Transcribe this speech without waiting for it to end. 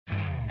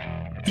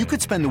You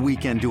could spend the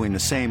weekend doing the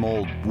same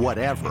old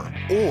whatever,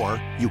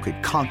 or you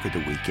could conquer the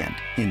weekend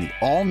in the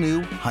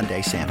all-new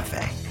Hyundai Santa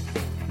Fe.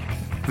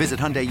 Visit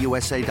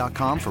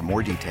HyundaiUSA.com for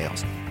more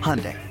details.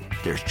 Hyundai,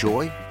 there's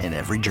joy in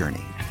every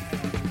journey.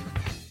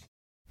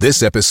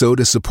 This episode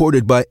is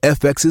supported by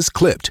FX's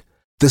Clipped,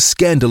 the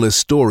scandalous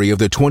story of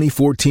the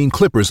 2014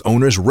 Clippers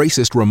owner's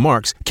racist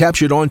remarks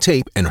captured on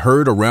tape and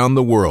heard around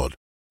the world.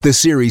 The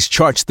series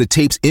charts the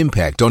tape's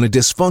impact on a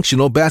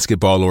dysfunctional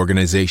basketball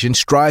organization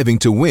striving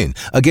to win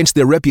against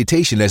their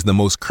reputation as the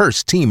most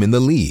cursed team in the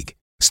league.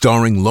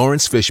 Starring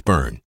Lawrence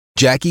Fishburne,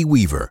 Jackie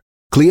Weaver,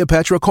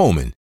 Cleopatra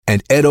Coleman,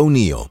 and Ed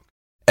O'Neill.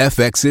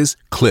 FX's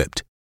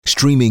Clipped,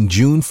 streaming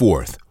June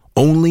 4th,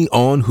 only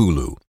on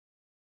Hulu.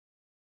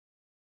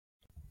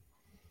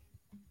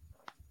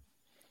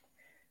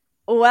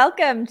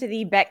 Welcome to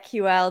the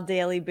BetQL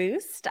Daily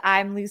Boost.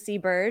 I'm Lucy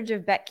Burge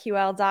of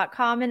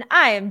BetQL.com, and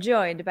I am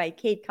joined by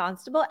Kate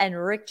Constable and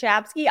Rick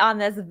Chapsky on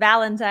this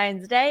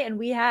Valentine's Day, and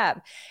we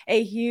have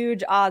a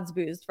huge odds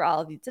boost for all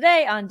of you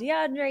today on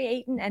DeAndre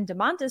Ayton and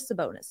Domantas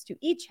Sabonis to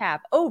each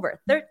have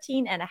over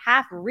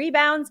 13.5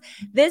 rebounds.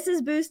 This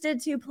is boosted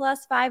to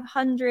plus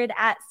 500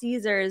 at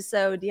Caesars,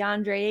 so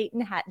DeAndre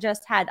Ayton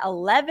just had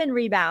 11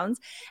 rebounds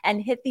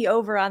and hit the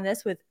over on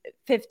this with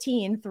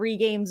 15 3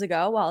 games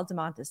ago, while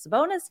Domantas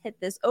Sabonis hit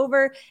this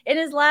over in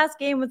his last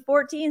game with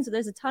 14. So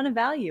there's a ton of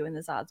value in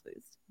this odds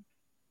boost.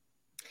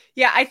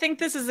 Yeah, I think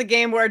this is a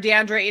game where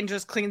DeAndre Ayton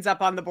just cleans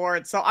up on the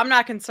board. So I'm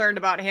not concerned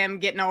about him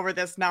getting over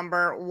this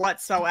number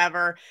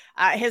whatsoever.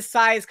 His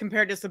size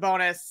compared to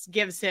Sabonis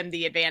gives him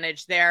the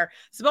advantage there.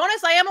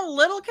 Sabonis, I am a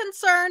little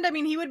concerned. I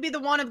mean, he would be the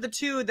one of the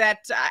two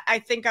that I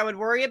think I would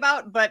worry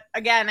about. But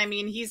again, I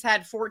mean, he's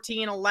had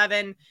 14,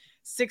 11,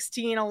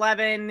 16,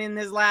 11 in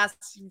his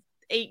last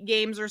 8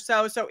 games or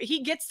so. So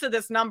he gets to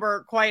this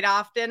number quite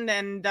often,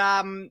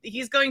 and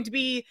he's going to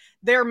be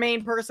their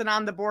main person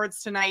on the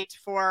boards tonight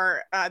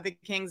for the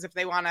Kings if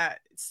they want to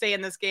stay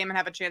in this game and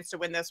have a chance to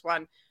win this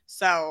one.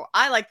 So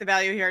I like the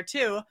value here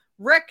too.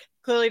 Rick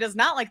clearly does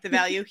not like the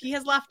value. He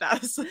has left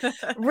us.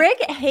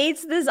 Rick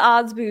hates this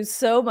odds boost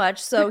so much,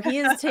 so he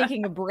is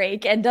taking a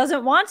break and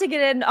doesn't want to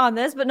get in on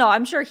this, but no,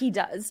 I'm sure he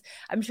does.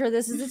 I'm sure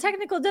this is a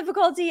technical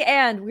difficulty,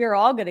 and we're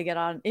all going to get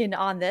in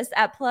on this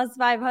at plus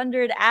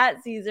 500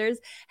 at Caesars.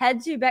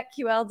 Head to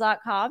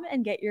BetQL.com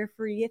and get your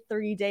free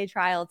 30-day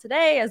trial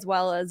today, as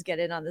well as get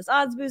in on this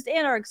odds boost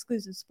and our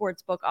exclusive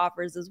sportsbook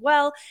offers as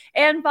well.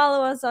 And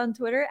follow us on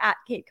Twitter at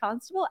Kate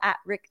Constable, at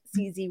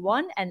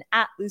RickCZ1, and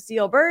at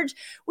Lucille Burge.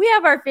 We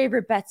have our favorite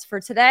bets for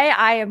today.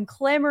 I am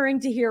clamoring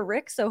to hear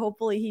Rick, so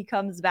hopefully he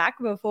comes back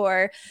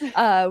before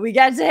we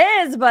get to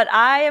his, but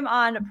I am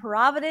on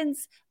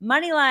Providence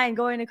money line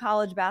going to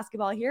college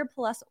basketball here,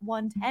 plus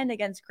 110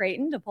 against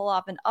Creighton to pull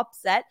off an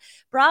upset.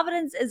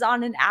 Providence is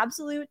on an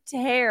absolute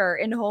tear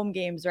in home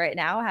games right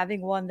now,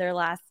 having won their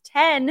last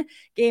 10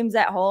 games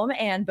at home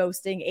and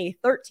boasting a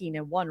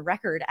 13-1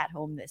 record at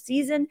home this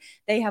season.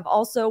 They have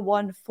also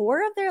won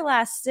 4 of their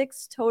last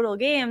 6 total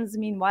games.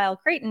 Meanwhile,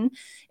 Creighton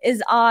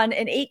is on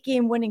an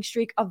 8-game winning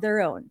streak of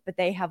their own, but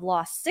they have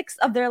lost 6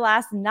 of their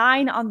last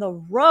 9 on the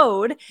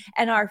road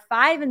and are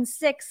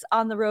 5-6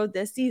 on the road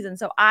this season.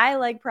 So I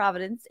like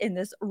Providence in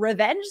this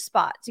revenge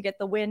spot to get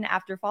the win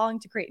after falling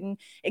to Creighton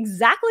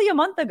exactly a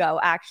month ago,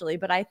 actually.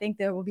 But I think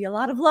there will be a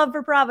lot of love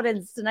for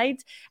Providence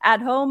tonight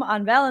at home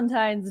on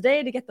Valentine's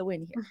Day to get the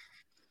win here.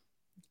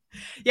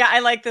 Yeah,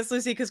 I like this,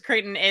 Lucy, because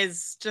Creighton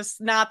is just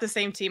not the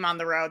same team on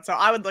the road. So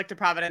I would look to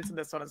Providence in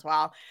this one as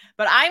well.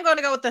 But I'm going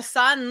to go with the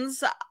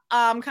Suns,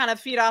 kind of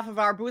feed off of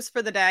our boost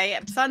for the day.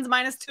 Suns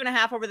minus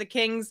 2.5 over the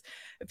Kings.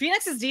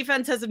 Phoenix's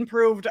defense has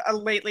improved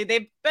lately.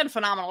 They've been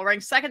phenomenal,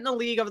 ranked second in the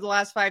league over the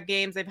last 5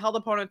 games. They've held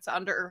opponents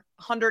under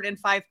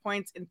 105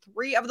 points in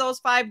 3 of those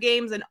 5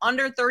 games and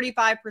under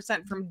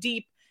 35% from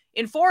deep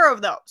in 4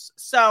 of those.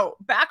 So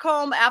back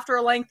home after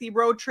a lengthy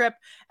road trip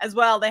as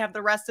well, they have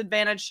the rest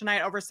advantage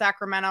tonight over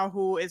Sacramento,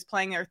 who is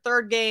playing their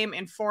 3rd game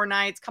in 4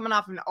 nights, coming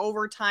off an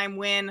overtime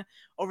win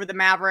over the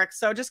Mavericks.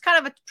 So just kind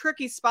of a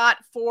tricky spot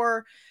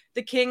for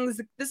the Kings.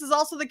 This is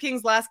also the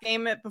Kings' last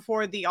game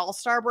before the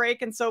All-Star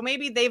break. And so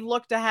maybe they've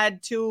looked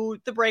ahead to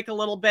the break a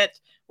little bit,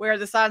 where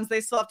the Suns,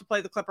 they still have to play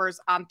the Clippers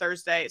on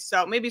Thursday.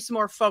 So maybe some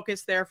more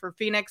focus there for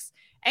Phoenix.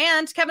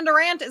 And Kevin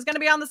Durant is going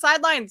to be on the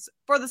sidelines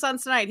for the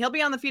Suns tonight. He'll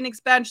be on the Phoenix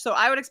bench. So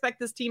I would expect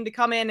this team to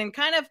come in and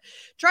kind of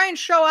try and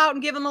show out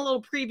and give him a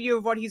little preview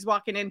of what he's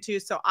walking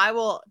into. So I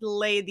will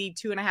lay the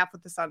 2.5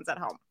 with the Suns at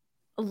home.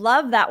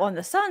 Love that one.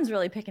 The Sun's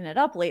really picking it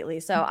up lately.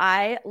 So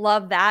I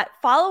love that.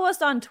 Follow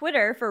us on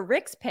Twitter for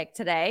Rick's pick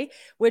today,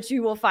 which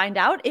you will find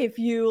out if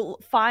you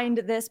find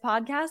this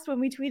podcast when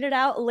we tweet it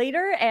out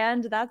later.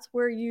 And that's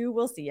where you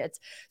will see it.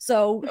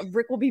 So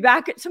Rick will be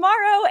back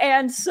tomorrow,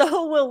 and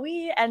so will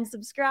we. And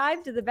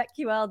subscribe to the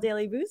BetQL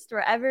Daily Boost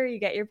wherever you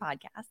get your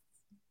podcasts.